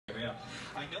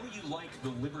know you like the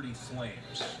Liberty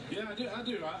Flames. Yeah, I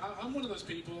do. I'm one of those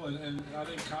people, and I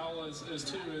think Kyle is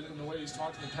too in the way he's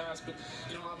talked in the past. But,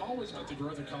 you know, I'm always about the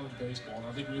growth of college baseball. And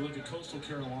I think when you look at Coastal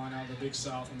Carolina, the Big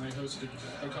South, when they hosted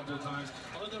a couple of times,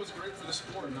 I thought that was great for the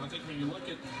sport. And I think when you look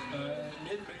at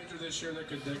mid-major this year that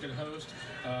could host,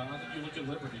 I think you look at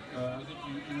Liberty. I think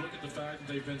you look at the fact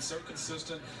that they've been so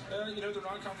consistent. You know, their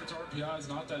non-conference RPI is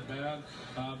not that bad,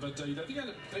 but you know,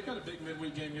 they've got a big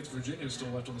midweek game against Virginia still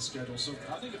left on the schedule. So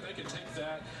I think if they can take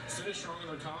that, finish strong in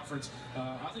their conference,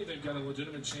 I think they've got a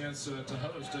legitimate chance to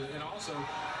host. And also,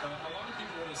 a lot of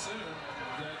people would assume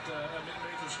that a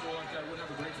mid-major school like that would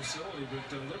have a great facility, but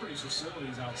Liberty's facility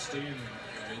is outstanding.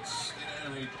 It's,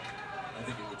 I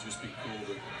think it would just be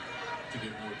cool to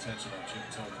get more attention on Jim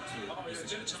Tolman too. Oh yeah,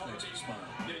 Jim Tolman.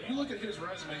 Yeah, you look at his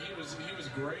resume. He was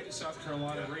great at South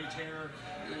Carolina. Ray Tanner,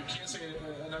 can't say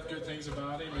enough good things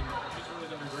about him, and he's really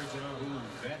done a great job.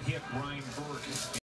 Ooh, that hit Ryan Burke